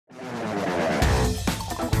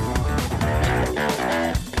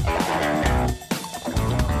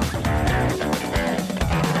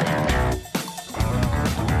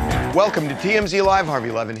Welcome to TMZ Live.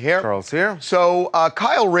 Harvey Levin here. Charles here. So,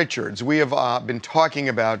 Kyle Richards, we have been talking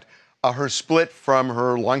about her split from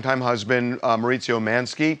her longtime husband, Maurizio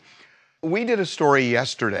Mansky. We did a story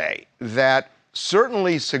yesterday that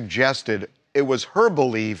certainly suggested it was her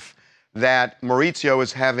belief that Maurizio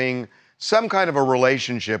is having some kind of a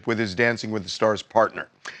relationship with his Dancing with the Stars partner.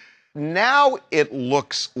 Now it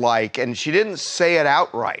looks like, and she didn't say it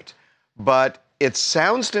outright, but it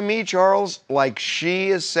sounds to me, Charles, like she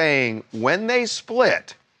is saying when they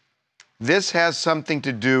split, this has something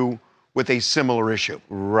to do with a similar issue.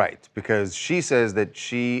 Right, because she says that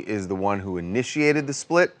she is the one who initiated the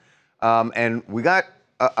split, and we got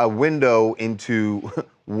a window into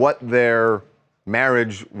what their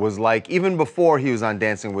marriage was like even before he was on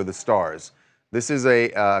Dancing with the Stars. This is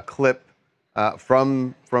a clip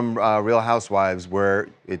from Real Housewives where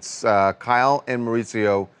it's Kyle and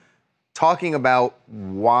Maurizio talking about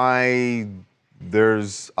why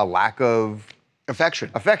there's a lack of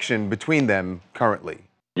affection between them currently.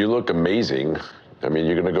 You look amazing. I mean,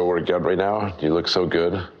 you're gonna go work out right now? You look so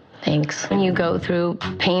good. Thanks. When you go through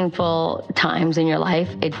painful times in your life,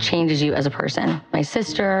 it changes you as a person. My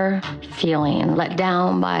sister, feeling let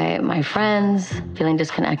down by my friends, feeling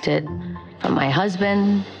disconnected from my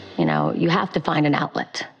husband. You know, you have to find an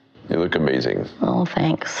outlet. You look amazing. Oh,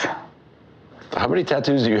 thanks. How many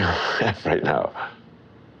tattoos do you have right now?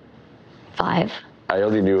 5. I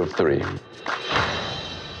only knew of 3.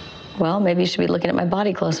 Well, maybe you should be looking at my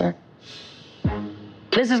body closer.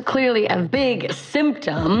 This is clearly a big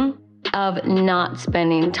symptom of not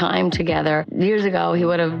spending time together. Years ago, he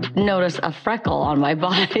would have noticed a freckle on my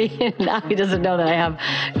body. Now he doesn't know that I have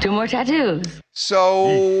 2 more tattoos.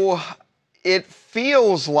 So it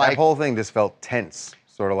feels like That whole thing just felt tense,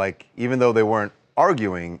 sort of like, even though they weren't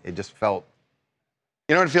arguing, it just felt...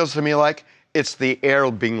 You know what it feels to me like? It's the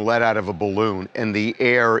air being let out of a balloon, and the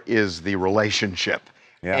air is the relationship.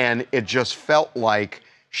 Yeah. And it just felt like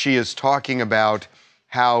she is talking about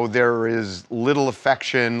how there is little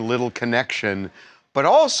affection, little connection, but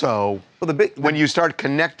also when you start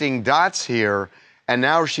connecting dots here, and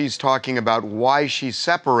now she's talking about why she's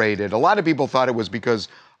separated. A lot of people thought it was because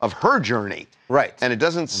of her journey. Right. And it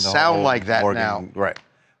doesn't sound like that now. Right.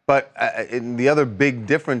 But the other big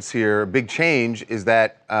difference here, big change, is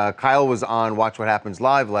that Kyle was on Watch What Happens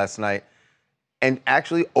Live last night and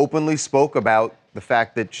actually openly spoke about the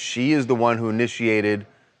fact that she is the one who initiated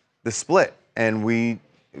the split. And we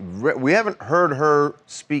haven't heard her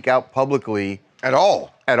speak out publicly At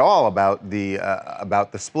all about the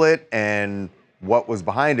split and what was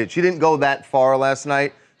behind it. She didn't go that far last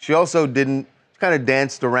night. She also didn't, kind of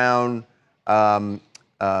danced around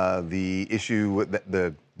the issue,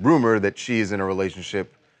 the rumor that she is in a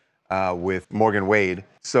relationship with Morgan Wade.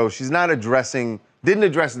 So she's didn't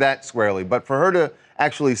address that squarely. But for her to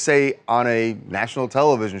actually say on a national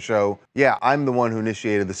television show, yeah, I'm the one who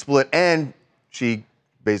initiated the split, and she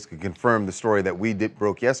basically confirmed the story that we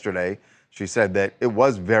broke yesterday. She said that it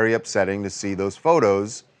was very upsetting to see those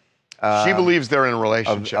photos. She believes they're in a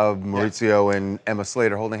relationship. Of Maurizio and Emma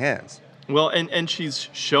Slater holding hands. Well, and she's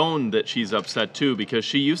shown that she's upset, too, because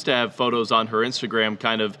she used to have photos on her Instagram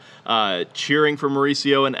kind of cheering for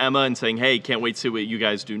Maurizio and Emma and saying, hey, can't wait to see what you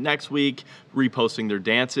guys do next week, reposting their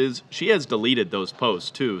dances. She has deleted those posts,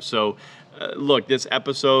 too. So, look, this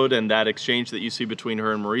episode and that exchange that you see between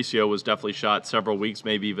her and Maurizio was definitely shot several weeks,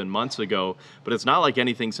 maybe even months ago. But it's not like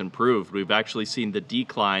anything's improved. We've actually seen the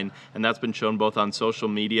decline, and that's been shown both on social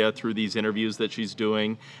media through these interviews that she's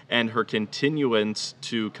doing and her continuance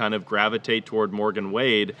to kind of gravitate toward Morgan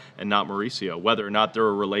Wade and not Maurizio, whether or not they're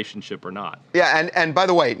a relationship or not. Yeah, and by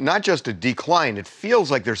the way, not just a decline, it feels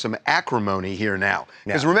like there's some acrimony here now.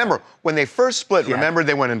 Because remember, when they first split, remember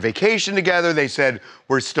they went on vacation together, they said,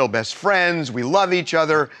 we're still best friends, we love each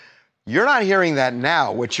other. You're not hearing that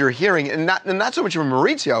now. What you're hearing, and not so much from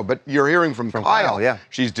Maurizio, but you're hearing from Kyle. Yeah.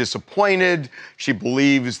 She's disappointed. She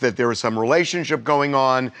believes that there was some relationship going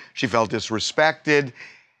on. She felt disrespected.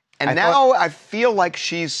 And I feel like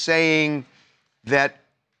she's saying that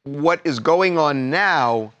what is going on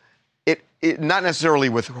now, it not necessarily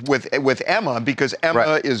with Emma, because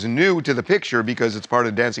Emma is new to the picture because it's part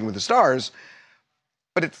of Dancing with the Stars,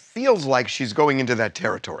 but it feels like she's going into that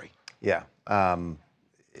territory. Yeah.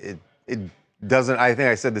 It doesn't, I think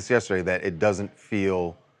I said this yesterday, that it doesn't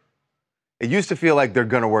feel, it used to feel like they're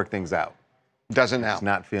going to work things out. Doesn't now. It's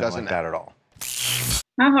not feeling like that at all.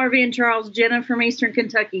 Hi, Harvey and Charles. Jenna from Eastern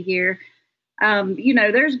Kentucky here.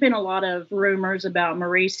 There's been a lot of rumors about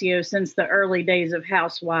Maurizio since the early days of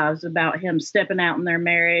Housewives about him stepping out in their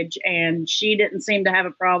marriage, and she didn't seem to have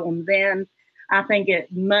a problem then. I think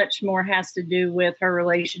it much more has to do with her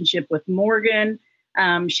relationship with Morgan.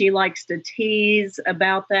 She likes to tease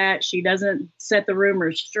about that. She doesn't set the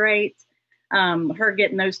rumors straight. Her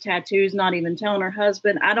getting those tattoos, not even telling her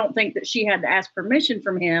husband. I don't think that she had to ask permission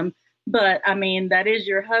from him, but I mean, that is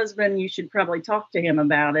your husband. You should probably talk to him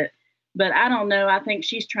about it. But I don't know. I think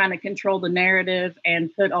she's trying to control the narrative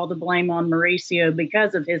and put all the blame on Mauricio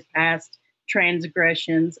because of his past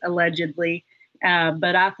transgressions, allegedly.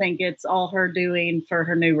 But I think it's all her doing for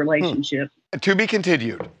her new relationship. To be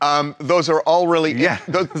continued. Those are all really. Yeah.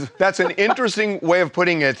 That's an interesting way of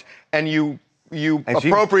putting it, and you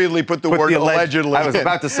appropriately put the word allegedly. I was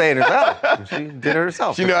about to say it herself. She did it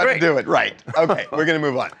herself. She knew how to do it. Right. Okay, we're going to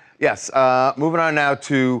move on. Yes. Moving on now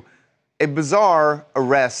to a bizarre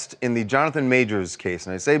arrest in the Jonathan Majors case.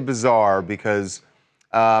 And I say bizarre because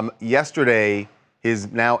yesterday,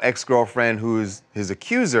 his now ex-girlfriend, who is his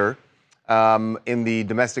accuser in the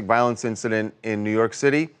domestic violence incident in New York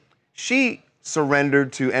City, she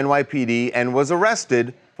surrendered to NYPD and was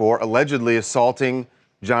arrested for allegedly assaulting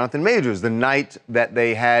Jonathan Majors the night that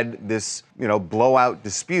they had this, blowout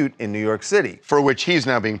dispute in New York City. For which he's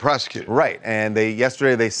now being prosecuted. Right. And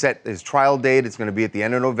yesterday they set his trial date. It's going to be at the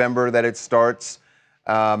end of November that it starts.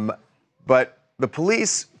 But the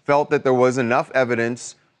police felt that there was enough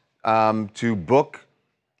evidence to book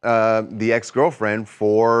the ex-girlfriend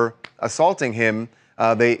for assaulting him.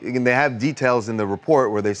 They have details in the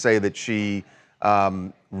report where they say that she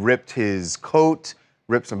ripped his coat,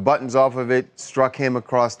 ripped some buttons off of it, struck him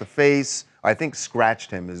across the face. I think scratched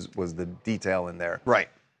him was the detail in there. Right.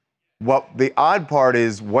 What the odd part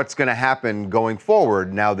is what's going to happen going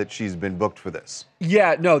forward now that she's been booked for this.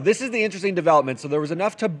 Yeah, no, this is the interesting development. So there was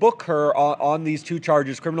enough to book her on these two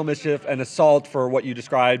charges, criminal mischief and assault for what you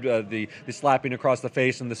described, the slapping across the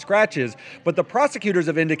face and the scratches. But the prosecutors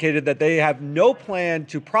have indicated that they have no plan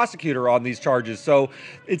to prosecute her on these charges. So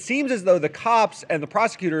it seems as though the cops and the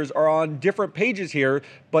prosecutors are on different pages here.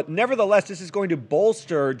 But nevertheless, this is going to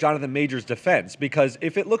bolster Jonathan Majors' defense, because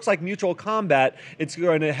if it looks like mutual combat, it's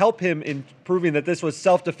going to help him in proving that this was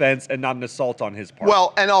self-defense and not an assault on his part.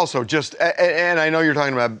 Well, and also and I know you're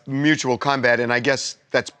talking about mutual combat, and I guess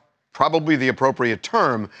that's probably the appropriate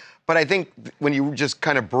term, but I think when you just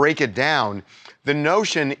kind of break it down, the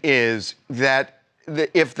notion is that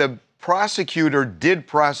if the prosecutor did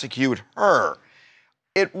prosecute her,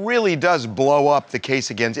 it really does blow up the case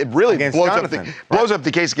against. It really blows up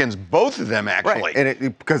the case against both of them, actually. Right.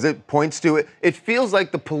 And because it points to it. It feels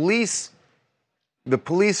like the police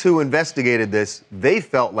who investigated this, they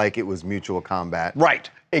felt like it was mutual combat. Right.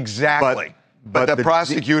 Exactly. But the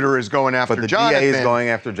prosecutor is going after Jonathan. But the DA is going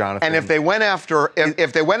after Jonathan. And if they went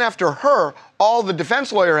after her, all the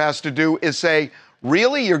defense lawyer has to do is say,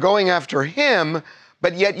 "Really, you're going after him,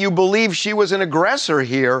 but yet you believe she was an aggressor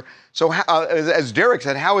here." So, as Derek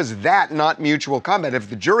said, how is that not mutual combat? If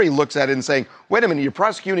the jury looks at it and saying, "Wait a minute, you're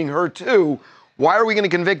prosecuting her too. Why are we going to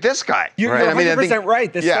convict this guy?" You're 100%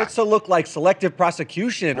 right. This starts to look like selective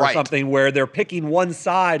prosecution or Right. something where they're picking one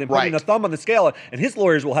side and putting Right. a thumb on the scale. And his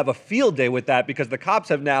lawyers will have a field day with that because the cops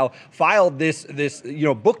have now filed this,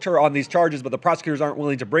 booked her on these charges, but the prosecutors aren't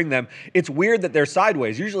willing to bring them. It's weird that they're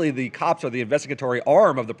sideways. Usually the cops or the investigatory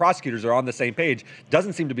arm of the prosecutors are on the same page.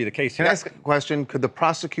 Doesn't seem to be the case here. Can I ask a question? Could the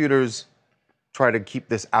prosecutors try to keep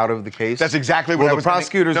this out of the case? That's exactly what I was Will the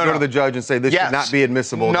prosecutors go to the judge and say this should not be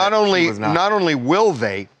admissible? Not only will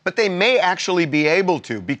they, but they may actually be able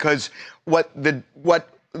to, because what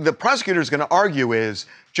the prosecutor is going to argue is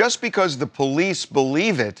just because the police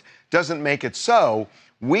believe it doesn't make it so.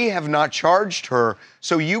 We have not charged her,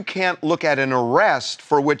 so you can't look at an arrest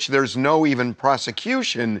for which there's no even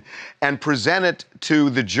prosecution and present it to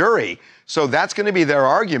the jury. So that's going to be their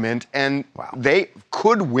argument, and they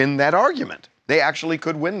could win that argument. They actually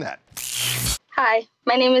could win that. Hi,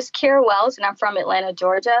 my name is Kira Wells, and I'm from Atlanta,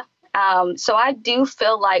 Georgia. So I do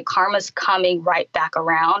feel like karma's coming right back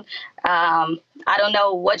around. I don't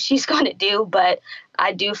know what she's going to do, but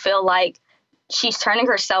I do feel like she's turning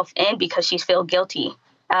herself in because she feels guilty.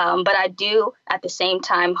 But I do, at the same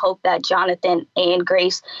time, hope that Jonathan and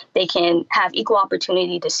Grace, they can have equal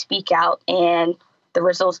opportunity to speak out, and the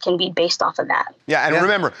results can be based off of that. Yeah, and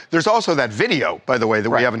remember, there's also that video, by the way, that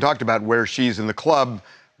we haven't talked about, where she's in the club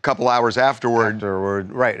a couple hours afterward.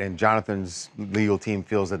 Right, and Jonathan's legal team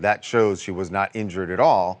feels that shows she was not injured at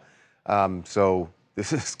all. So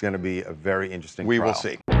this is going to be a very interesting trial. We will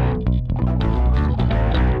see.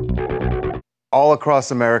 All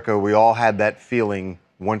across America, we all had that feeling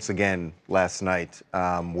once again last night,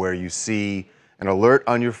 where you see an alert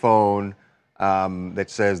on your phone that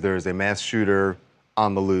says there's a mass shooter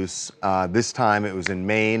on the loose. This time it was in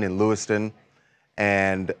Maine, in Lewiston.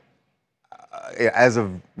 And as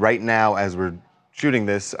of right now, as we're shooting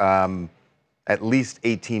this, at least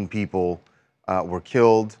 18 people were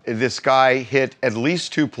killed. This guy hit at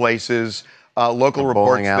least 2 places. Local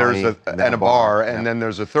reports alley, and a bar, yeah. and then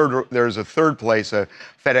there's a third place, a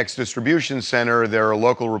FedEx distribution center. There are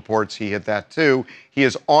local reports he hit that too. He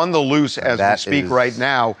is on the loose as we speak right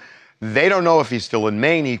now. They don't know if he's still in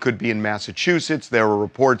Maine. He could be in Massachusetts. There are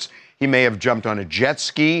reports he may have jumped on a jet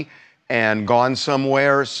ski and gone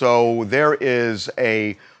somewhere. So there is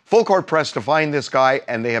a full court press to find this guy,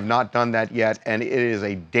 and they have not done that yet, and it is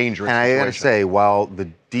a dangerous situation. And I got to say, while the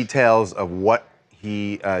details of what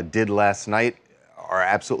he did last night are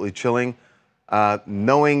absolutely chilling,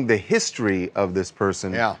 knowing the history of this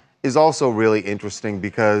person is also really interesting,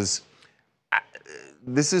 because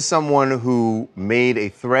this is someone who made a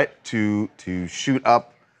threat to shoot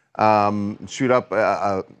up a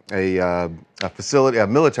facility, a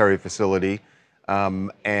military facility,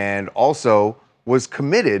 and also was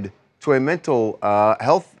committed to a mental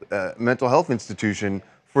health institution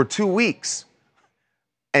for 2 weeks,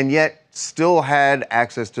 and yet still had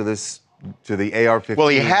access to the AR-15. Well,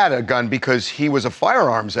 he had a gun because he was a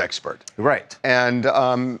firearms expert, right? And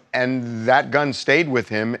that gun stayed with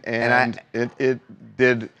him, and it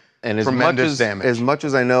did tremendous damage. As much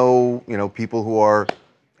as I know, people who are,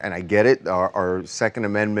 and I get it, are Second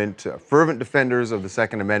Amendment fervent defenders of the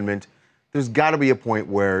Second Amendment. There's got to be a point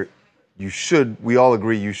where we all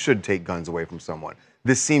agree you should take guns away from someone.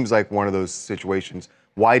 This seems like one of those situations.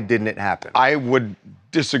 Why didn't it happen? I would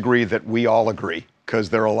disagree that we all agree, because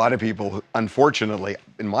there are a lot of people, unfortunately,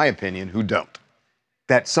 in my opinion, who don't.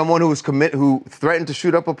 That someone who threatened to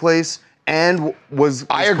shoot up a place and was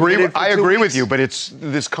I agree with you, but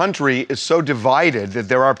this country is so divided that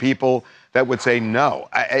there are people that would say no.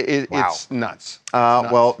 It's nuts.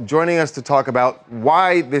 Well, joining us to talk about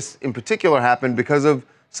why this in particular happened, because of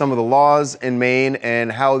some of the laws in Maine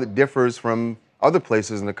and how it differs from other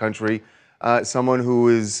places in the country, someone who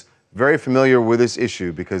is very familiar with this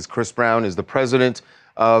issue, because Chris Brown is the president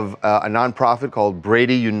of a nonprofit called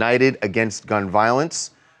Brady United Against Gun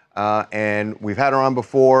Violence. And we've had her on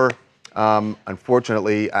before.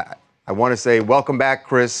 Unfortunately, I want to say welcome back,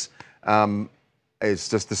 Chris. It's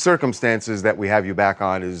just the circumstances that we have you back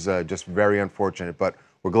on is just very unfortunate, but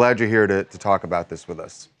we're glad you're here to talk about this with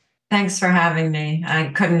us. Thanks for having me. I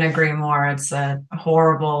couldn't agree more. It's a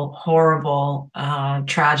horrible, horrible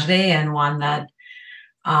tragedy, and one that,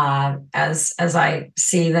 as I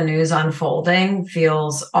see the news unfolding,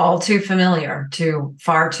 feels all too familiar to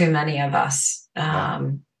far too many of us.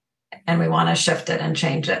 And we want to shift it and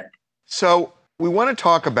change it. So we want to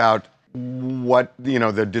talk about what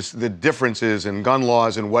the differences in gun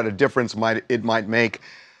laws and what a difference it might make.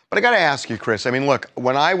 But I got to ask you, Chris. I mean, look,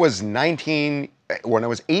 when I was 18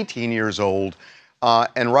 years old,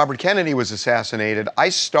 and Robert Kennedy was assassinated, I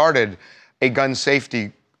started a gun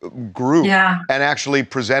safety group and actually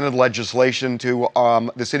presented legislation to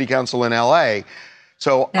the city council in LA.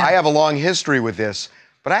 So I have a long history with this.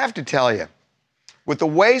 But I have to tell you, with the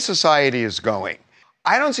way society is going,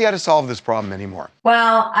 I don't see how to solve this problem anymore.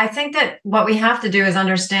 Well, I think that what we have to do is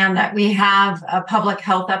understand that we have a public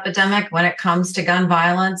health epidemic when it comes to gun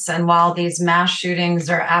violence. And while these mass shootings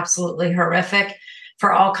are absolutely horrific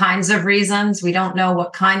for all kinds of reasons, we don't know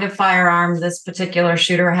what kind of firearm this particular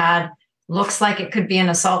shooter had. Looks like it could be an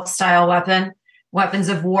assault-style weapon. Weapons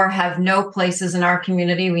of war have no places in our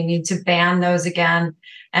community. We need to ban those again.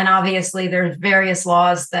 And obviously, there's various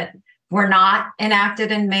laws that were not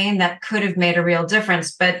enacted in Maine that could have made a real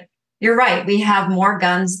difference. But you're right, we have more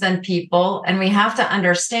guns than people, and we have to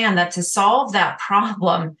understand that to solve that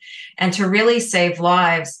problem and to really save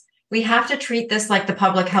lives, we have to treat this like the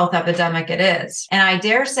public health epidemic it is. And I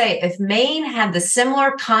dare say, if Maine had the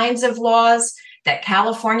similar kinds of laws that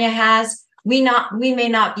California has, we may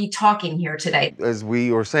not be talking here today. As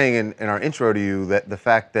we were saying in our intro to you, that the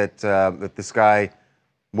fact that this guy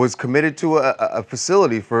was committed to a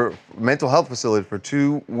facility for mental health facility for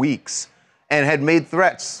 2 weeks and had made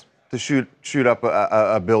threats to shoot up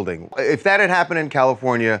a building. If that had happened in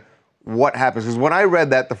California, what happens? Because when I read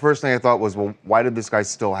that, the first thing I thought was, well, why did this guy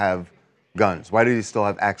still have guns? Why did he still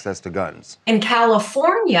have access to guns? In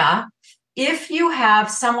California, if you have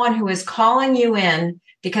someone who is calling you in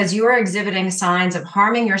because you are exhibiting signs of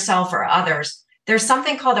harming yourself or others, there's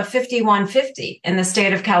something called a 5150 in the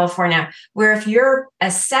state of California, where if you're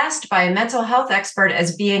assessed by a mental health expert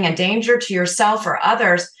as being a danger to yourself or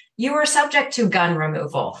others, you are subject to gun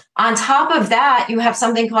removal. On top of that, you have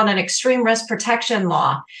something called an extreme risk protection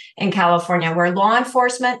law in California, where law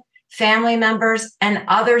enforcement, family members, and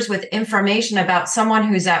others with information about someone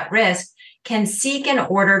who's at risk can seek an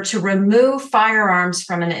order to remove firearms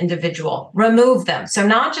from an individual, remove them. So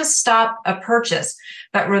not just stop a purchase,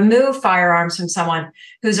 but remove firearms from someone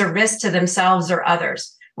who's a risk to themselves or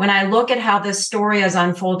others. When I look at how this story is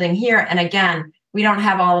unfolding here, and again, we don't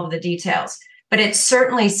have all of the details, but it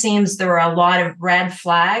certainly seems there are a lot of red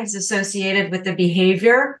flags associated with the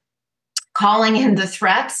behavior, calling in the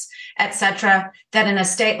threats, et cetera, that in a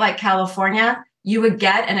state like California, you would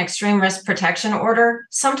get an extreme risk protection order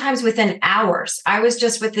sometimes within hours. I was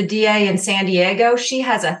just with the DA in San Diego. She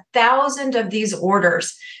has 1,000 of these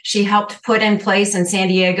orders she helped put in place in San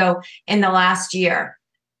Diego in the last year.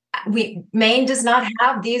 Maine does not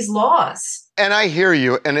have these laws. And I hear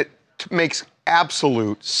you, and it makes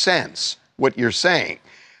absolute sense what you're saying.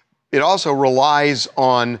 It also relies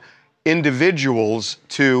on individuals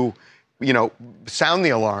to, sound the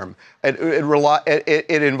alarm. It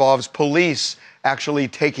involves police actually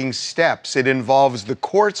taking steps. It involves the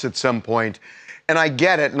courts at some point. And I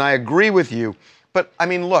get it, and I agree with you. But I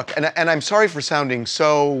mean, look, and I'm sorry for sounding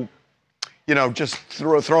so, just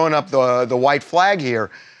throwing up the white flag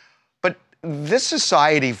here. But this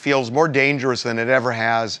society feels more dangerous than it ever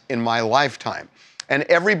has in my lifetime. And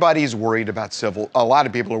everybody's worried about a lot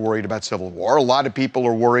of people are worried about civil war. A lot of people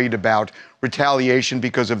are worried about retaliation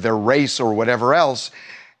because of their race or whatever else.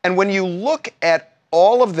 And when you look at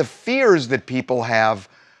all of the fears that people have,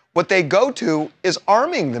 what they go to is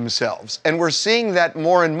arming themselves. And we're seeing that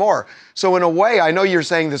more and more. So in a way, I know you're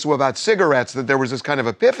saying this about cigarettes, that there was this kind of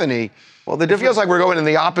epiphany. Well, it feels like we're going in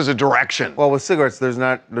the opposite direction. Well, with cigarettes, there's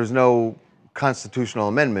no constitutional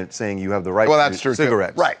amendment saying you have the right to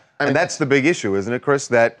cigarettes. Right. And that's the big issue, isn't it, Chris?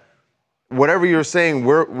 That whatever you're saying,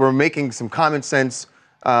 we're making some common sense,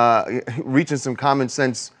 reaching some common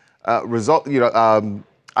sense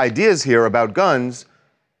ideas here about guns.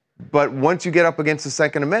 But once you get up against the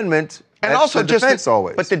Second Amendment, and that's also the defense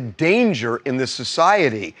always. But the danger in this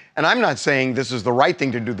society, and I'm not saying this is the right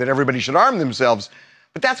thing to do, that everybody should arm themselves,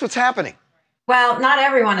 but that's what's happening. Well, not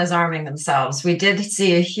everyone is arming themselves. We did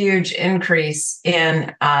see a huge increase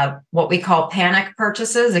in what we call panic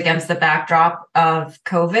purchases against the backdrop of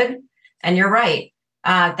COVID. And you're right.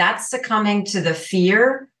 That's succumbing to the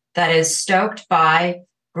fear that is stoked by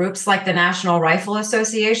groups like the National Rifle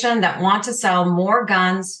Association that want to sell more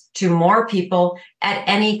guns to more people at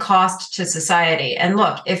any cost to society. And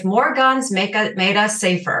look, if more guns made us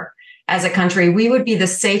safer as a country, we would be the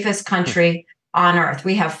safest country on earth.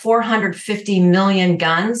 We have 450 million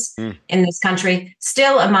guns in this country.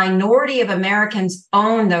 Still, a minority of Americans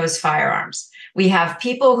own those firearms. We have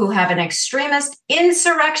people who have an extremist,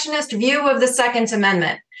 insurrectionist view of the Second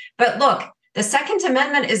Amendment. But look, the Second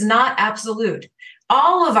Amendment is not absolute.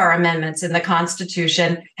 All of our amendments in the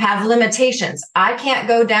Constitution have limitations. I can't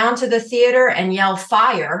go down to the theater and yell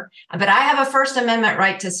fire, but I have a First Amendment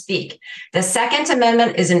right to speak. The Second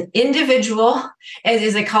Amendment is an individual, it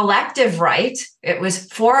is a collective right. It was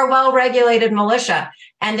for a well-regulated militia.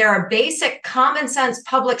 And there are basic common sense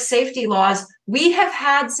public safety laws we have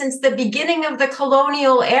had since the beginning of the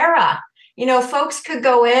colonial era. Folks could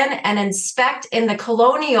go in and inspect in the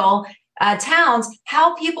colonial towns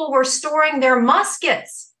how people were storing their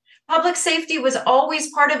muskets. Public safety was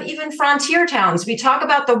always part of even frontier towns. We talk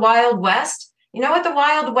about the Wild West. You know what the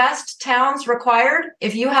Wild West towns required?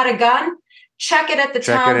 If you had a gun, check it at the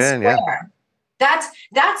town square. Yeah.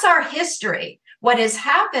 That's our history. What has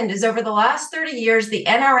happened is over the last 30 years, the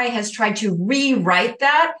NRA has tried to rewrite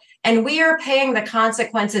that, and we are paying the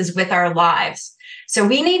consequences with our lives. So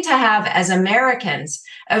we need to have, as Americans,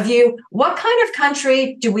 a view, what kind of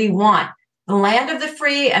country do we want? The land of the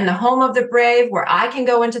free and the home of the brave, where I can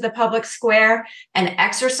go into the public square and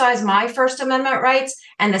exercise my First Amendment rights,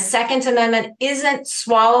 and the Second Amendment isn't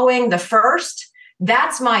swallowing the first?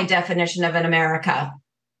 That's my definition of an America.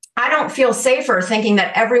 I don't feel safer thinking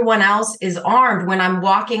that everyone else is armed when I'm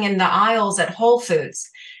walking in the aisles at Whole Foods.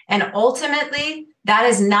 And ultimately, that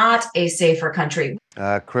is not a safer country.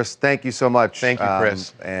 Chris, thank you so much. Thank you,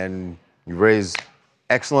 Chris. And you raise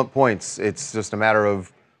excellent points. It's just a matter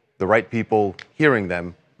of the right people hearing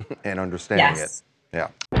them and understanding it. Yeah.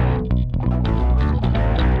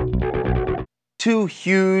 Two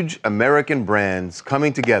huge American brands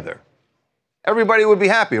coming together. Everybody would be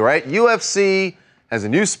happy, right? UFC has a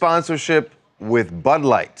new sponsorship with Bud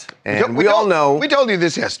Light. And we all know... We told you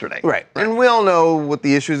this yesterday. Right. And we all know what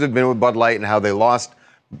the issues have been with Bud Light and how they lost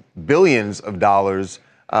billions of dollars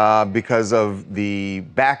because of the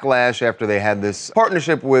backlash after they had this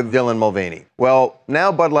partnership with Dylan Mulvaney. Well, now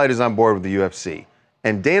Bud Light is on board with the UFC.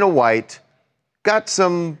 And Dana White got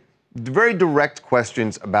some very direct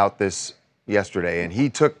questions about this yesterday. And he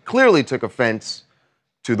clearly took offense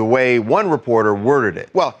to the way one reporter worded it.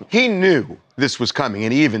 Well, he knew this was coming,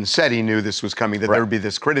 and he even said he knew this was coming, that there would be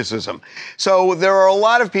this criticism. So there are a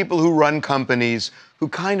lot of people who run companies who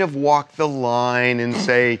kind of walk the line and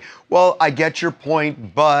say, well, I get your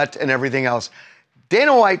point, but, and everything else.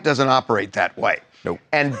 Dana White doesn't operate that way. Nope.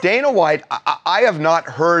 And Dana White, I have not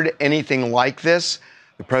heard anything like this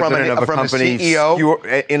the president of a company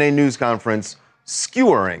CEO. In a news conference,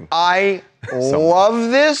 skewering. I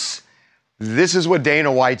love this. This is what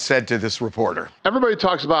Dana White said to this reporter. Everybody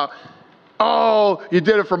talks about, oh, you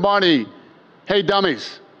did it for money. Hey,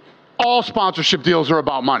 dummies, all sponsorship deals are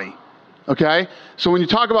about money, okay? So when you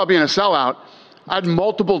talk about being a sellout, I had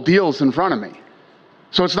multiple deals in front of me.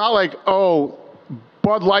 So it's not like, oh,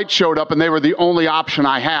 Bud Light showed up and they were the only option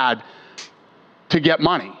I had to get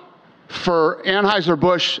money. For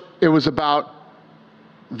Anheuser-Busch, it was about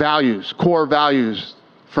values, core values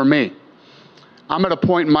for me. I'm at a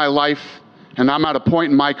point in my life and I'm at a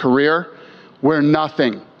point in my career where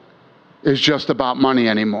nothing is just about money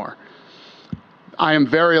anymore. I am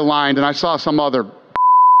very aligned, and I saw some other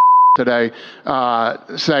today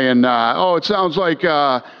saying, oh, it sounds like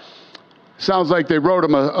they wrote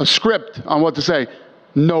him a script on what to say.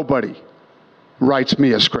 Nobody writes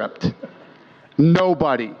me a script.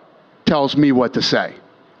 Nobody tells me what to say,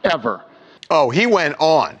 ever. Oh, he went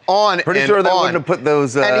on. Pretty sure they wouldn't have put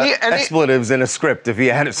those expletives in a script if he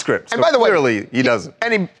had a script. And by the way, clearly he doesn't.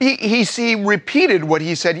 And he repeated what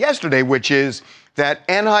he said yesterday, which is that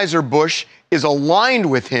Anheuser-Busch is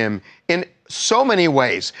aligned with him in so many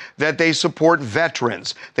ways, that they support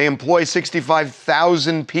veterans. They employ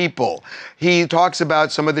 65,000 people. He talks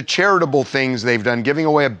about some of the charitable things they've done, giving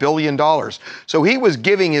away $1 billion. So he was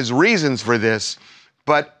giving his reasons for this,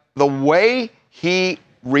 but the way he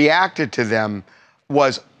reacted to them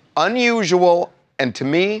was unusual and, to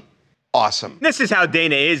me, awesome. This is how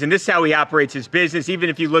Dana is, and this is how he operates his business. Even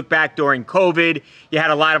if you look back during COVID, you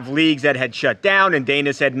had a lot of leagues that had shut down, and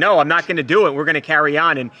Dana said, no, I'm not going to do it. We're going to carry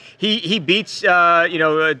on. And he beats, marches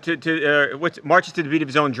to the beat of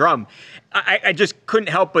his own drum. I just couldn't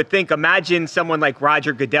help but think, imagine someone like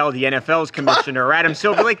Roger Goodell, the NFL's commissioner, or Adam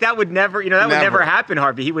Silver. Like, that would never, would never happen,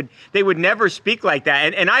 Harvey. They would never speak like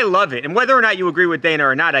that. And I love it. And whether or not you agree with Dana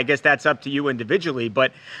or not, I guess that's up to you individually.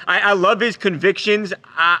 But I love his convictions.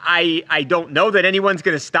 I don't know that anyone's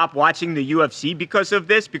going to stop watching the UFC because of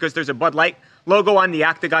this, because there's a Bud Light logo on the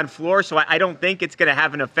octagon floor. So I don't think it's going to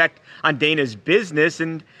have an effect on Dana's business.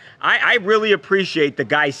 And I really appreciate the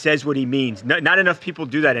guy says what he means. Not enough people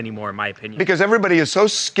do that anymore, in my opinion. Because everybody is so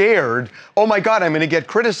scared, oh my God, I'm going to get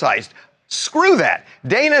criticized. Screw that.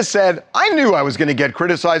 Dana said, I knew I was going to get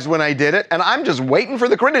criticized when I did it, and I'm just waiting for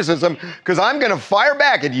the criticism because I'm going to fire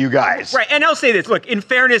back at you guys. Right, and I'll say this. Look, in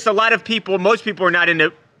fairness, most people are not in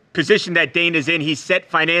a position that Dana's in. He's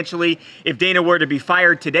set financially. If Dana were to be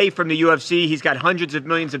fired today from the UFC, he's got hundreds of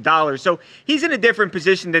millions of dollars. So he's in a different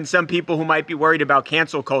position than some people who might be worried about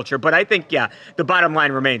cancel culture. But I think, the bottom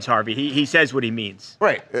line remains, Harvey. He says what he means.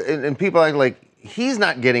 Right. And people are like, he's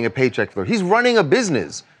not getting a paycheck for it. He's running a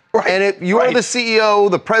business. Right. And if you're the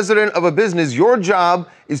CEO, the president of a business, your job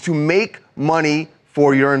is to make money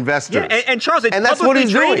for your investors. Yeah, and Charles, it's that's what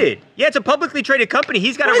he's traded. doing. Yeah, it's a publicly traded company.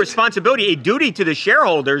 He's got a responsibility, a duty to the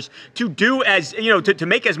shareholders to do to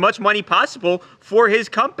make as much money possible for his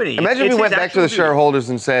company. Imagine if he went back to the shareholders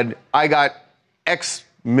and said, I got X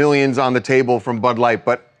millions on the table from Bud Light,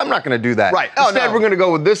 but I'm not going to do that. Right. Instead, we're going to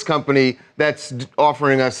go with this company that's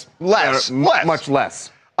offering us much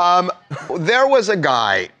less. There was a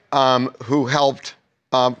guy who helped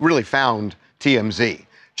really found TMZ.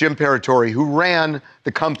 Jim Paratori, who ran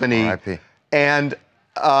the company, R.I.P. and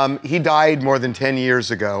he died more than 10 years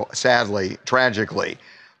ago, sadly, tragically.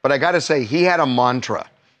 But I got to say, he had a mantra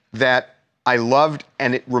that I loved,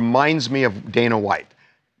 and it reminds me of Dana White.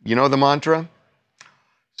 You know the mantra?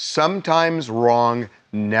 Sometimes wrong,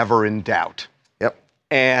 never in doubt. Yep.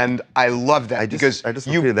 And I love that I just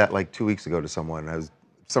repeated that like 2 weeks ago to someone. For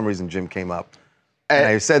some reason, Jim came up, and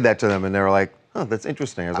I said that to them, and they were like, "Oh, that's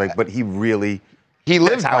interesting." I was like, "But he really." He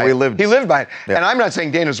lived by it. He lived by it. Yeah. And I'm not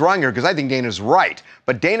saying Dana's wrong here because I think Dana's right.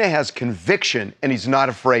 But Dana has conviction and he's not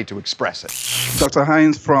afraid to express it. Dr.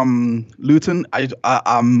 Hines from Luton.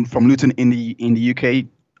 I'm from Luton in the UK.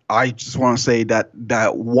 I just want to say that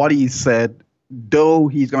what he said, though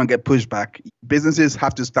he's going to get pushback, businesses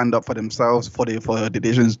have to stand up for themselves for the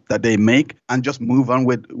decisions that they make and just move on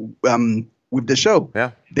with the show.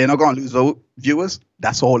 Yeah. They're not going to lose those viewers.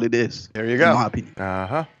 That's all it is. There you go. In my opinion.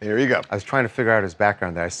 Uh-huh. There you go. I was trying to figure out his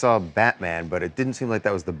background there. I saw Batman, but it didn't seem like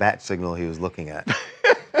that was the bat signal he was looking at.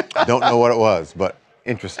 I don't know what it was, but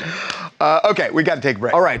interesting. Okay, we got to take a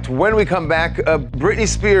break. All right, when we come back, Britney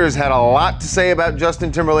Spears had a lot to say about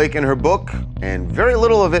Justin Timberlake in her book, and very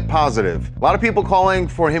little of it positive. A lot of people calling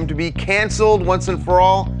for him to be canceled once and for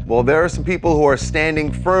all. Well, there are some people who are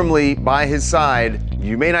standing firmly by his side.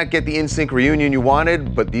 You may not get the NSYNC reunion you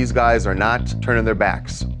wanted, but these guys are not turning their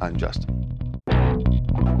backs on Justin.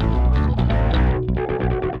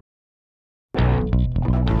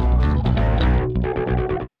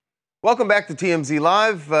 Welcome back to TMZ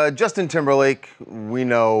Live. Justin Timberlake, we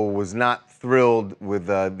know, was not thrilled with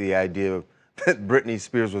the idea that Britney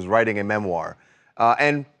Spears was writing a memoir.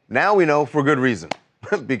 And now we know for good reason,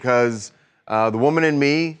 because The Woman in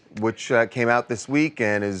Me, which came out this week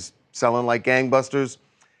and is selling like gangbusters,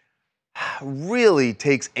 really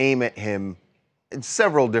takes aim at him in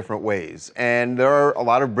several different ways. And there are a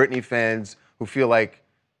lot of Britney fans who feel like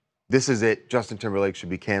this is it, Justin Timberlake should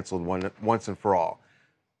be canceled once and for all.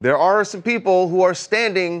 There are some people who are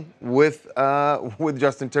standing with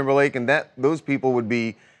Justin Timberlake, and those people would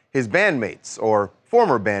be his bandmates or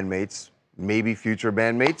former bandmates, maybe future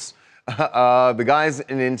bandmates. The guys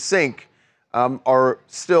in NSYNC are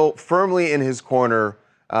still firmly in his corner,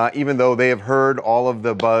 even though they have heard all of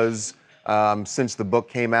the buzz since the book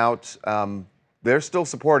came out. They're still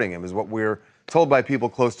supporting him, is what we're told by people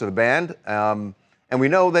close to the band. And we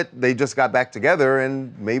know that they just got back together,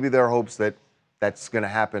 and maybe there are hopes that that's going to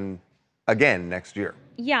happen again next year.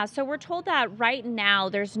 Yeah, so we're told that right now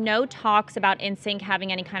there's no talks about NSYNC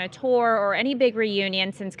having any kind of tour or any big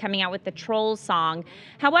reunion since coming out with the Trolls song.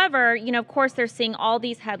 However, of course, they're seeing all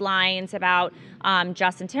these headlines about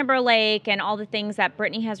Justin Timberlake and all the things that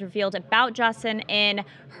Britney has revealed about Justin in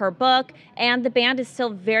her book. And the band is still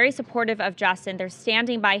very supportive of Justin. They're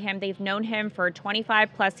standing by him. They've known him for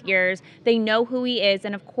 25 plus years. They know who he is.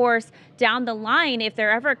 And of course, down the line, if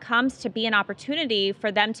there ever comes to be an opportunity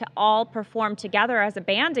for them to all perform together as a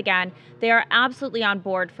band again, they are absolutely on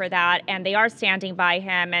board for that. And they are standing by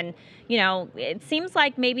him. And, it seems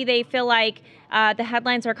like maybe they feel like the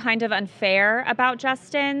headlines are kind of unfair about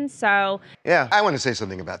Justin. So yeah, I want to say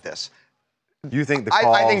something about this. You think the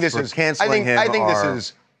calls for canceling him I think this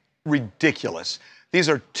is ridiculous. These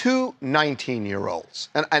are two 19-year-olds,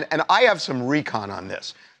 and I have some recon on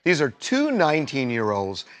this. These are two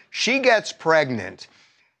 19-year-olds. She gets pregnant,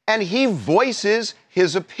 and he voices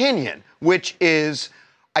his opinion, which is,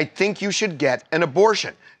 I think you should get an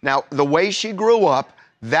abortion. Now, the way she grew up,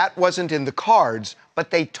 that wasn't in the cards,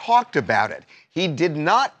 but they talked about it. He did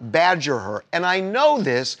not badger her, and I know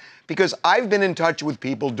this because I've been in touch with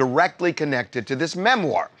people directly connected to this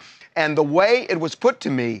memoir. And the way it was put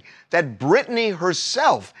to me, that Britney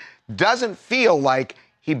herself doesn't feel like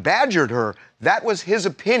he badgered her. That was his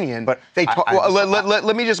opinion. But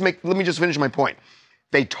let me just finish my point.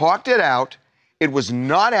 They talked it out. It was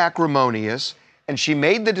not acrimonious, and she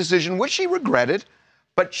made the decision, which she regretted,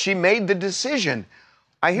 but she made the decision.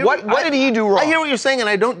 What did he do wrong? I hear what you're saying, and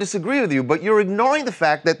I don't disagree with you, but you're ignoring the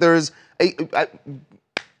fact that there's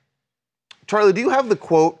Charlie, do you have the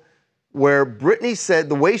quote where Britney said,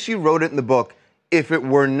 the way she wrote it in the book, if it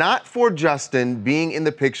were not for Justin being in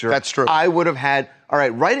the picture, that's true, I would have had, all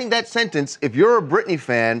right, writing that sentence, if you're a Britney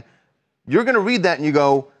fan, you're going to read that and you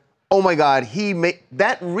go, oh my God,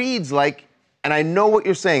 that reads like, and I know what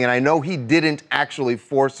you're saying, and I know he didn't actually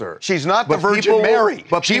force her. She's not the Virgin Mary.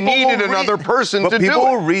 But she needed another person to do it. But people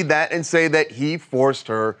will read that and say that he forced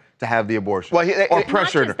her to have the abortion. Well, or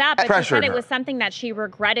pressured her. Not just that, but she said it was something that she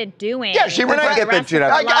regretted doing. Yeah, she regretted it.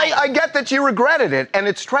 I get that she regretted it, and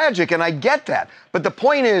it's tragic, and I get that. But the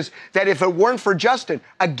point is that if it weren't for Justin,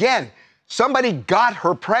 again, somebody got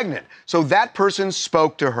her pregnant. So that person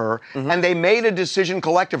spoke to her, and they made a decision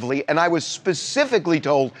collectively. And I was specifically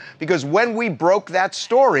told, because when we broke that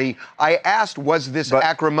story, I asked, was this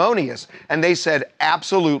acrimonious? And they said,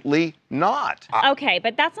 absolutely not. Okay,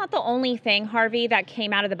 but that's not the only thing, Harvey, that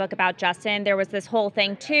came out of the book about Justin. There was this whole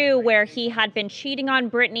thing, too, where he had been cheating on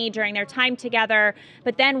Britney during their time together.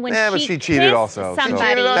 But then when she cheated also.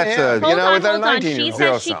 Somebody, hold on. She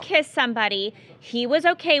said she kissed somebody. He was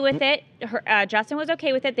okay with it. Justin was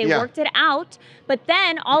okay with it. They worked it out. But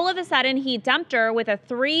then all of a sudden he dumped her with a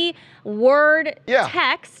 3-word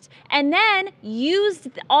text and then used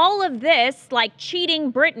all of this, like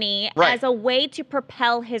cheating Britney, as a way to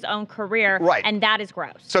propel his own career. Right. And that is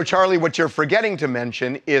gross. So, Charlie, what you're forgetting to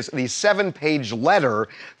mention is the 7-page letter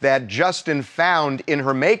that Justin found in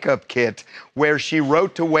her makeup kit where she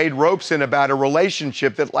wrote to Wade Robeson about a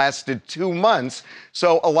relationship that lasted 2 months.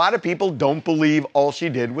 So a lot of people don't believe all she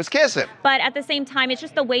did was kiss him. But at the same time, it's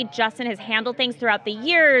just the way Justin has handled things throughout the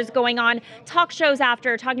years, going on talk shows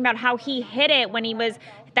after, talking about how he hid it when he was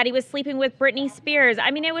that he was sleeping with Britney Spears.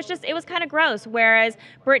 I mean, it was kind of gross. Whereas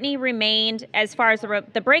Britney remained, as far as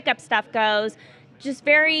the breakup stuff goes, just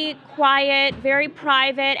very quiet, very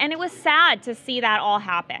private, and it was sad to see that all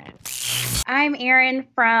happen. I'm Erin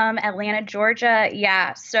from Atlanta, Georgia.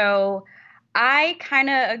 Yeah, so I kind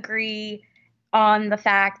of agree on the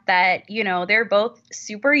fact that, they're both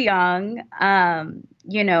super young.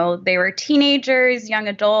 They were teenagers, young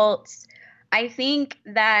adults. I think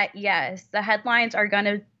that, yes, the headlines are going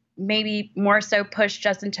to maybe more so push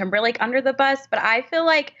Justin Timberlake under the bus, but I feel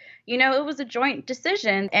like, it was a joint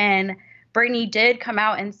decision. And Britney did come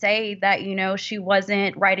out and say that, she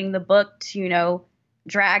wasn't writing the book to,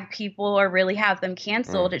 drag people or really have them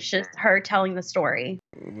canceled. It's just her telling the story.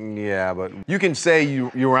 Yeah, but you can say you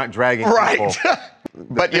weren't dragging people.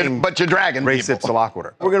 but you're dragging Res people. ipsa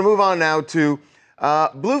loquitur. We're going to move on now to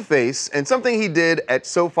Blueface and something he did at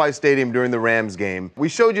SoFi Stadium during the Rams game. We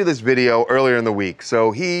showed you this video earlier in the week. So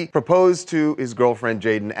he proposed to his girlfriend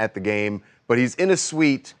Jaden at the game, but he's in a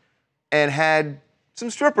suite and had some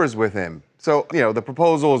strippers with him. So, the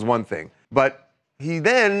proposal is one thing, but he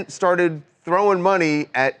then started throwing money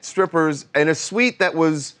at strippers in a suite that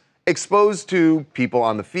was exposed to people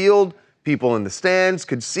on the field, people in the stands,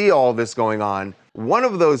 could see all this going on. One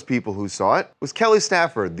of those people who saw it was Kelly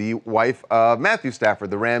Stafford, the wife of Matthew Stafford,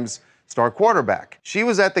 the Rams star quarterback. She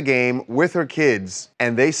was at the game with her kids,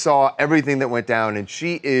 and they saw everything that went down, and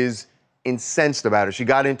she is incensed about it. She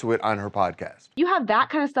got into it on her podcast. You have that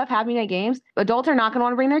kind of stuff happening at games. Adults are not going to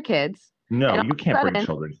want to bring their kids. No, you can't bring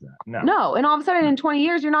children to that. No, and all of a sudden in 20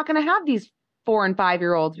 years, you're not going to have these 4- and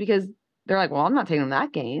 5-year-olds because they're like, well, I'm not taking them to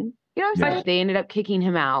that game. So they ended up kicking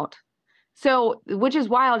him out. So, which is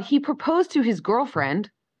wild. He proposed to his girlfriend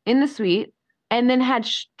in the suite and then had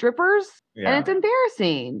strippers, and it's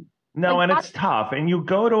embarrassing. No, and it's tough. And you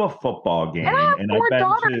go to a football game. And I have 4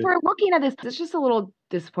 daughters who are looking at this. It's just a little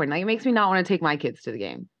disappointing. Like, it makes me not want to take my kids to the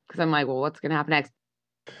game because I'm like, well, what's going to happen next?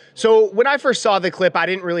 So when I first saw the clip, I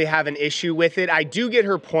didn't really have an issue with it. I do get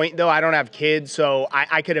her point, though. I don't have kids, so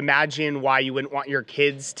I could imagine why you wouldn't want your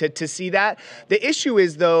kids to see that. The issue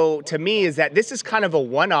is, though, to me, is that this is kind of a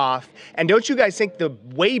one-off. And don't you guys think the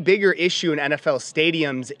way bigger issue in NFL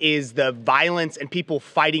stadiums is the violence and people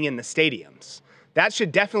fighting in the stadiums? That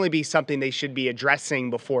should definitely be something they should be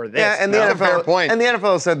addressing before this. Yeah, and the NFL, and the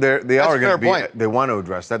NFL said they want to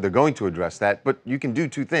address that. They're going to address that. But you can do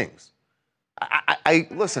two things.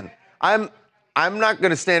 Listen, I'm not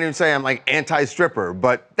going to stand here and say I'm like anti-stripper,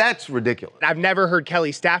 but that's ridiculous. I've never heard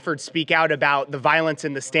Kelly Stafford speak out about the violence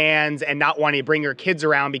in the stands and not wanting to bring her kids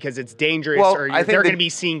around because it's dangerous or they're going to be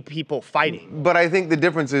seeing people fighting. But I think the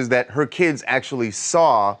difference is that her kids actually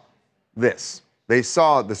saw this. They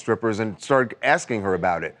saw the strippers and started asking her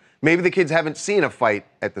about it. Maybe the kids haven't seen a fight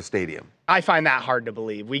at the stadium. I find that hard to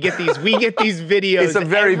believe. We get these videos. It's a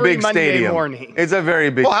very every big Monday stadium. Morning. It's a very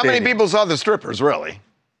big. Well, how stadium. many people saw the strippers, really?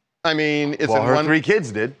 I mean, it's her 3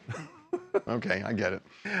 kids did. Okay, I get it.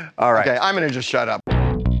 All right. Okay, I'm going to just shut up.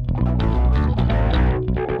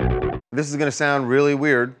 This is going to sound really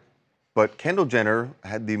weird, but Kendall Jenner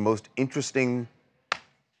had the most interesting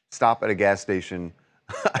stop at a gas station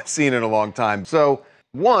I've seen in a long time. So,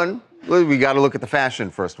 one, we got to look at the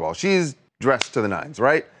fashion, first of all. She's dressed to the nines,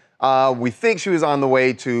 right? We think she was on the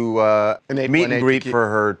way to meet and greet for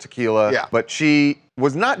her tequila, but she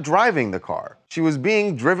was not driving the car. She was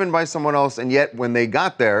being driven by someone else, and yet when they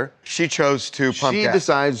got there, she chose to pump gas. She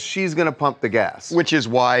decides she's going to pump the gas. Which is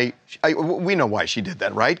why, we know why she did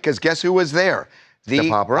that, right? Because guess who was there? The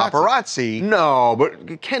paparazzi. No,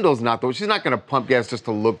 but Kendall's not, though. She's not going to pump gas just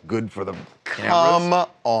to look good for the cameras. Come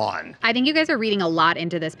on. I think you guys are reading a lot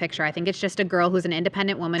into this picture. I think it's just a girl who's an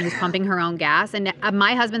independent woman who's pumping her own gas. And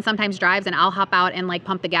my husband sometimes drives, and I'll hop out and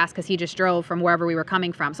pump the gas because he just drove from wherever we were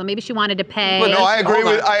coming from. So maybe she wanted to pay. But no, I agree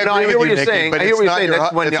with what you're saying. But I hear what you're saying.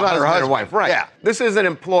 That's when it's your not her husband or husband. wife, right? Yeah. This is an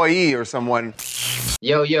employee or someone.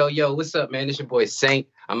 Yo, what's up, man? It's your boy Saint.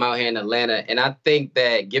 I'm out here in Atlanta, and I think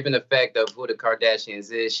that given the fact of who the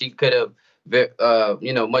Kardashians is, she could have,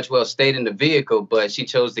 much well stayed in the vehicle, but she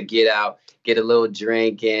chose to get out, get a little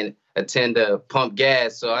drink, and attend to pump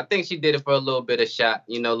gas. So I think she did it for a little bit of shot,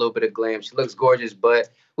 a little bit of glam. She looks gorgeous, but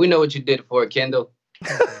we know what you did for it, Kendall.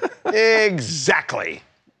 Exactly.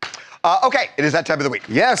 Okay, it is that time of the week.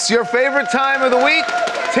 Yes, your favorite time of the week.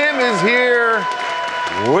 Tim is here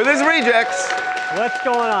with his rejects. What's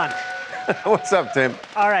going on? What's up, Tim?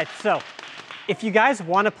 All right, so if you guys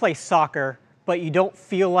want to play soccer, but you don't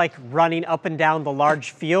feel like running up and down the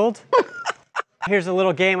large field, Here's a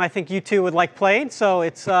little game I think you two would like playing. So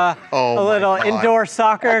it's a Oh little my God. indoor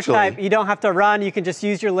soccer Actually- type. You don't have to run. You can just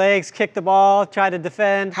use your legs, kick the ball, try to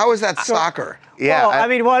defend. How is that soccer? Yeah, Well, I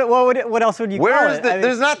mean, what else would you Where call is it? the? I mean,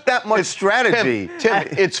 There's not that much strategy. Tim,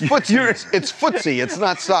 it's footsie. It's footsie. It's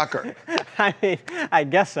not soccer. I mean, I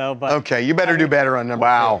guess so, but. Okay, you better do better on number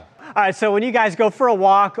Wow. All right, so when you guys go for a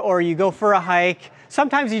walk or you go for a hike,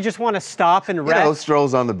 sometimes you just want to stop and rest. You know,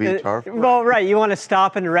 strolls on the beach are. Well, right, you want to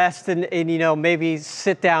stop and rest and maybe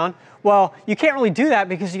sit down. Well, you can't really do that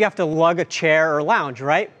because you have to lug a chair or lounge,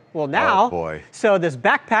 right? Well, now, Oh, boy. So this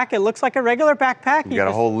backpack, it looks like a regular backpack. You got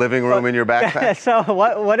a whole living room in your backpack. So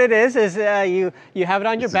what it is you have it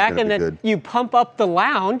on your back gonna and be then good. you pump up the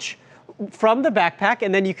lounge from the backpack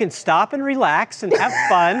and then you can stop and relax and have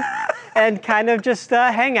fun and kind of just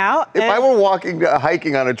hang out. If I were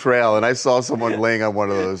hiking on a trail and I saw someone laying on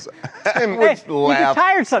one of those, I would you laugh. get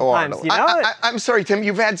tired sometimes, hard. you know? I'm sorry, Tim.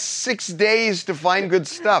 You've had 6 days to find good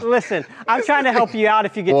stuff. Listen, I'm trying to help you out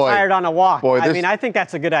if you get Boy, tired on a walk. boy, I this- mean, I think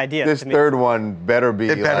that's a good idea. This to me. third one better be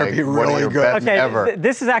It better like be one of really your good. best Okay, ever.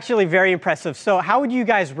 this is actually very impressive. So how would you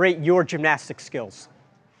guys rate your gymnastic skills?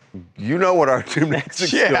 You know what our gymnastic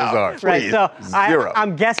skills are. Right, so Zero.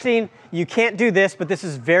 I'm guessing you can't do this, but this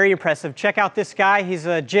is very impressive. Check out this guy. He's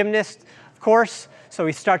a gymnast, of course. So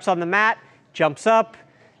he starts on the mat, jumps up,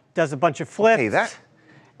 does a bunch of flips,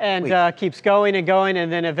 and keeps going and going,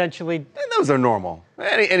 and then eventually... And those are normal.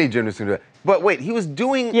 Any gymnast can do it. But wait, he was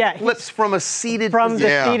doing flips from a seated position. From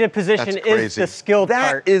the seated position is the skill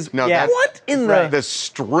part. That is what in the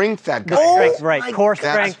strength that guy strength, has. right? Core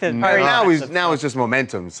strength and very impressive. Now it's just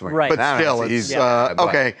momentum swing. Right. But Now still, he's it's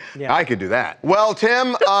okay. I could do that. Well,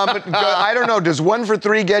 Tim, I don't know. Does 1 for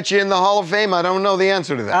 3 get you in the Hall of Fame? I don't know the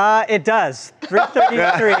answer to that. It does.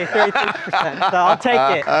 33%. So I'll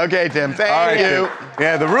take it. Okay, Tim. Thank you.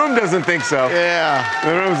 Yeah, the room doesn't think so. Yeah.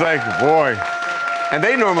 The room's like, boy. And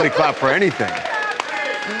they normally clap for anything.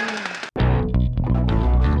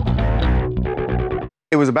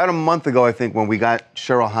 It was about a month ago, I think, when we got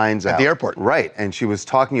Cheryl Hines out. At the airport. Right, and she was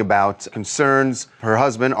talking about concerns, her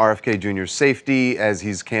husband, RFK Jr.'s safety as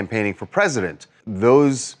he's campaigning for president.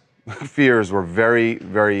 Those fears were very,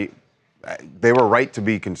 they were right to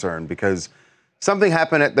be concerned because something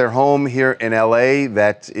happened at their home here in LA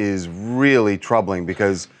that is really troubling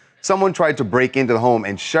because someone tried to break into the home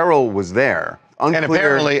and Cheryl was there. Unclear, And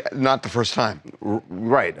apparently not the first time.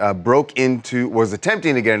 Right, was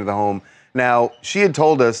attempting to get into the home. Now, she had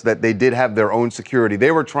told us that they did have their own security. They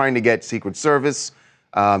were trying to get Secret Service.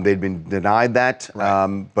 They'd been denied that,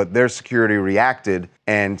 but their security reacted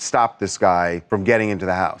and stopped this guy from getting into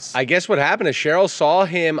the house. I guess what happened is Cheryl saw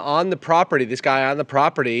him on the property, this guy on the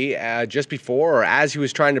property, just before or as he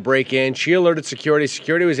was trying to break in. She alerted security.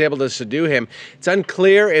 Security was able to subdue him. It's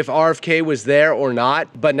unclear if RFK was there or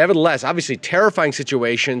not, but nevertheless, obviously terrifying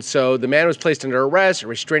situation. So the man was placed under arrest. A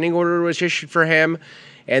restraining order was issued for him,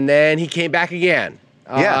 and then he came back again.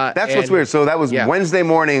 Yeah, that's what's weird. So that was Wednesday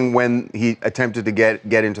morning when he attempted to get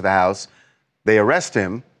into the house. They arrest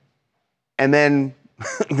him, and then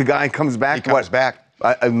the guy comes back. He comes back.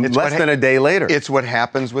 Less than a day later. It's what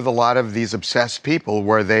happens with a lot of these obsessed people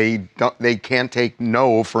where they can't take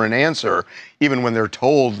no for an answer, even when they're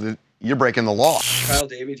told that you're breaking the law. Kyle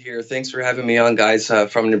David here. Thanks for having me on, guys,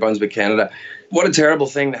 from New Brunswick, Canada. What a terrible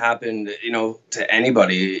thing to happen, to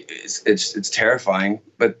anybody. It's terrifying.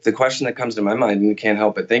 But the question that comes to my mind, and you can't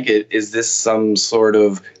help but think it, is this some sort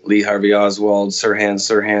of Lee Harvey Oswald,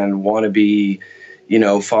 Sirhan wannabe,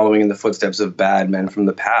 following in the footsteps of bad men from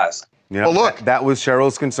the past? Well, look. That was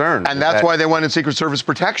Cheryl's concern. And that's why they wanted Secret Service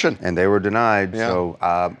protection. And they were denied. Yeah. So,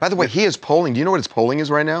 by the way, he is polling. Do you know what his polling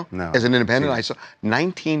is right now? No. As an independent, I saw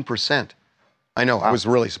 19%. I know. Wow. I was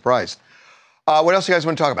really surprised. What else do you guys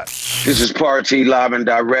want to talk about? This is Party live and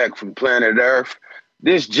direct from planet Earth.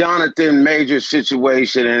 This Jonathan Major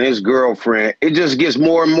situation and his girlfriend, it just gets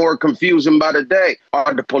more and more confusing by the day.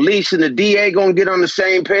 Are the police and the DA going to get on the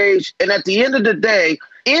same page? And at the end of the day,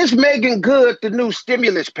 is Megan Good the new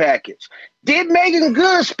stimulus package? Did Megan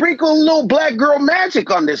Good sprinkle a little black girl magic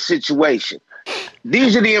on this situation?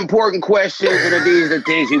 These are the important questions, and these are the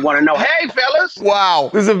things we want to know. Hey, fellas!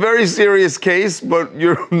 Wow. This is a very serious case, but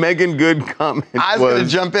your Megan Good comment I was going to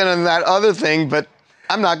jump in on that other thing, but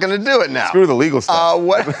I'm not going to do it now. Screw the legal stuff.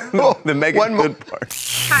 The Megan Good part.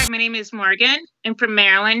 Hi, my name is Morgan. I'm from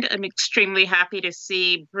Maryland. I'm extremely happy to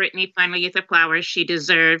see Britney finally get the flowers she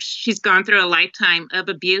deserves. She's gone through a lifetime of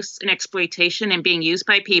abuse and exploitation and being used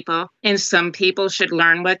by people. And some people should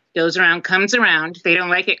learn what goes around comes around. If they don't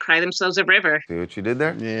like it, cry themselves a river. See what you did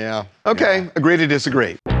there? Yeah. Okay. Agree to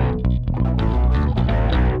disagree.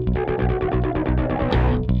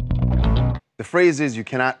 The phrase is you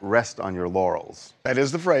cannot rest on your laurels. That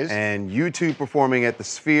is the phrase. And U2 performing at the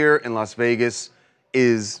Sphere in Las Vegas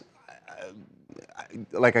is,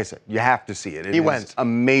 like I said, you have to see it. It He is went.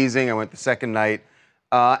 amazing. I went the second night.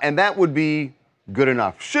 And that would be good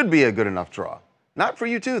enough, should be a good enough draw. Not for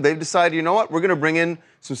U2. They've decided, you know what, we're going to bring in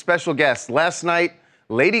some special guests. Last night,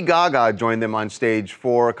 Lady Gaga joined them on stage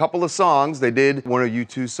for a couple of songs. They did one of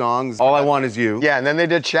U2's songs, All I Want Is You. Yeah, and then they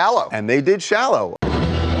did Shallow. And they did Shallow.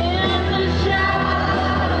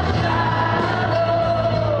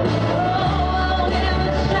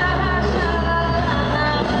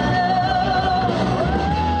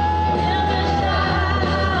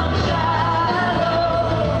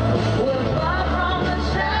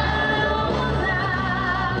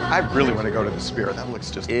 I really want to go to the Sphere. That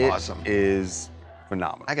looks just awesome. It is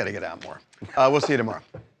phenomenal. I got to get out more. We'll see you tomorrow.